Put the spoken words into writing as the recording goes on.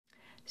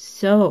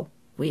So,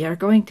 we are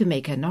going to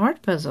make an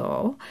art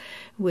puzzle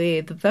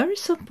with very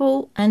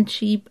simple and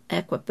cheap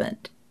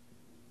equipment.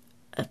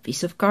 A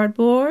piece of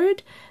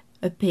cardboard,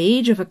 a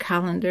page of a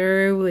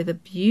calendar with a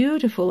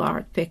beautiful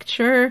art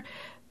picture,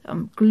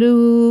 some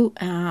glue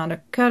and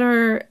a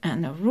cutter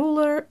and a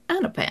ruler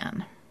and a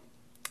pen.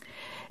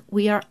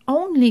 We are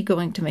only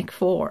going to make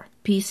 4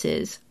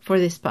 pieces for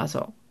this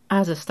puzzle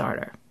as a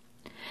starter.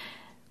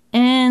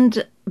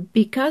 And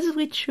because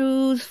we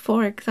choose,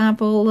 for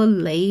example, a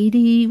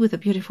lady with a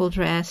beautiful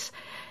dress,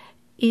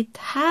 it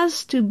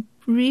has to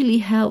really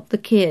help the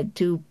kid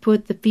to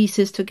put the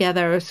pieces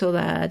together so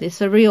that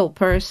it's a real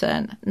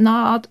person,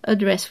 not a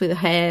dress with a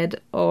head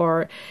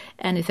or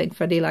anything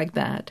funny like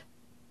that.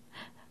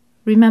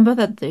 Remember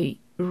that the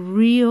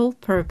real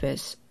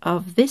purpose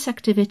of this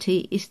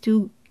activity is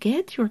to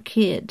get your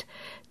kid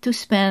to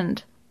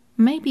spend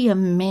maybe a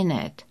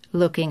minute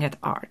looking at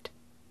art.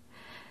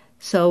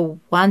 So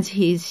once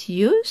he's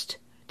used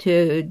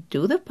to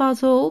do the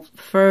puzzle,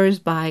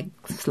 first by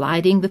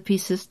sliding the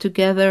pieces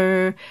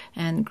together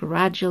and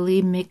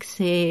gradually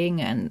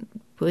mixing and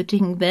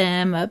putting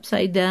them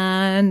upside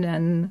down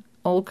and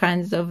all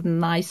kinds of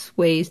nice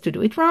ways to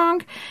do it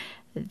wrong,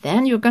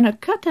 then you're going to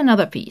cut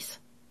another piece.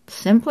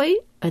 Simply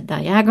a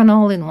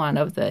diagonal in one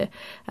of the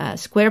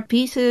square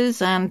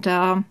pieces, and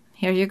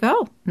here you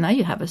go. Now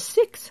you have a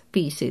 6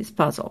 pieces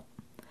puzzle.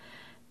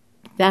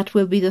 That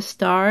will be the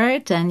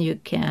start, and you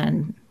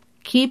can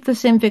keep the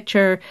same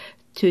picture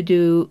to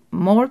do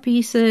more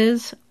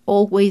pieces,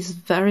 always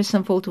very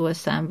simple to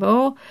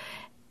assemble,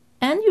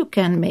 and you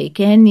can make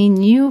any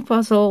new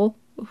puzzle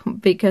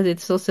because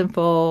it's so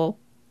simple,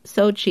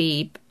 so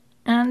cheap,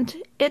 and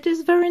it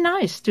is very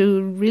nice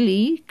to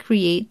really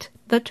create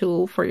the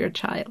tool for your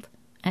child.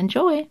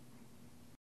 Enjoy!